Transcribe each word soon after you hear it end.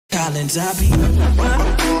Collins, I be.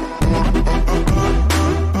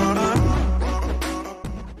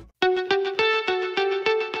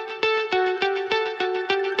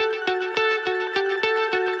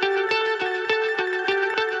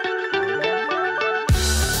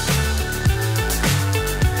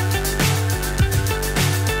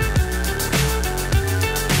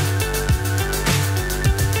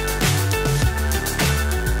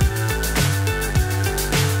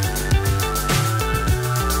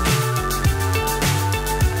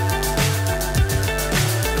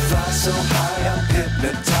 So high I'm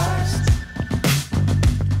hypnotized.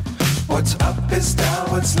 What's up is down,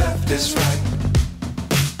 what's left is right.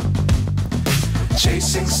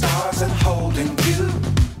 Chasing stars and holding you.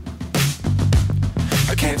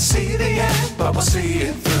 I can't see the end, but we'll see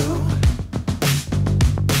it through.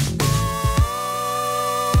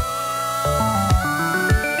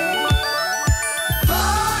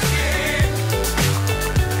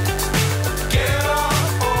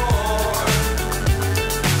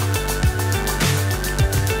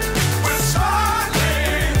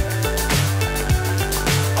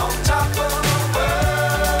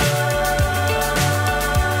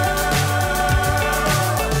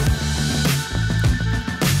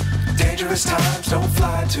 Dangerous times, don't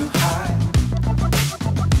fly too high.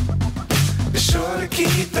 Be sure to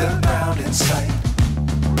keep the ground in sight.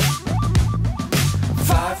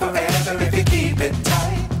 Fly forever if you keep it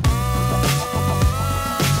tight.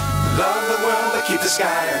 Love the world, but keep the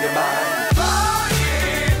sky on your mind.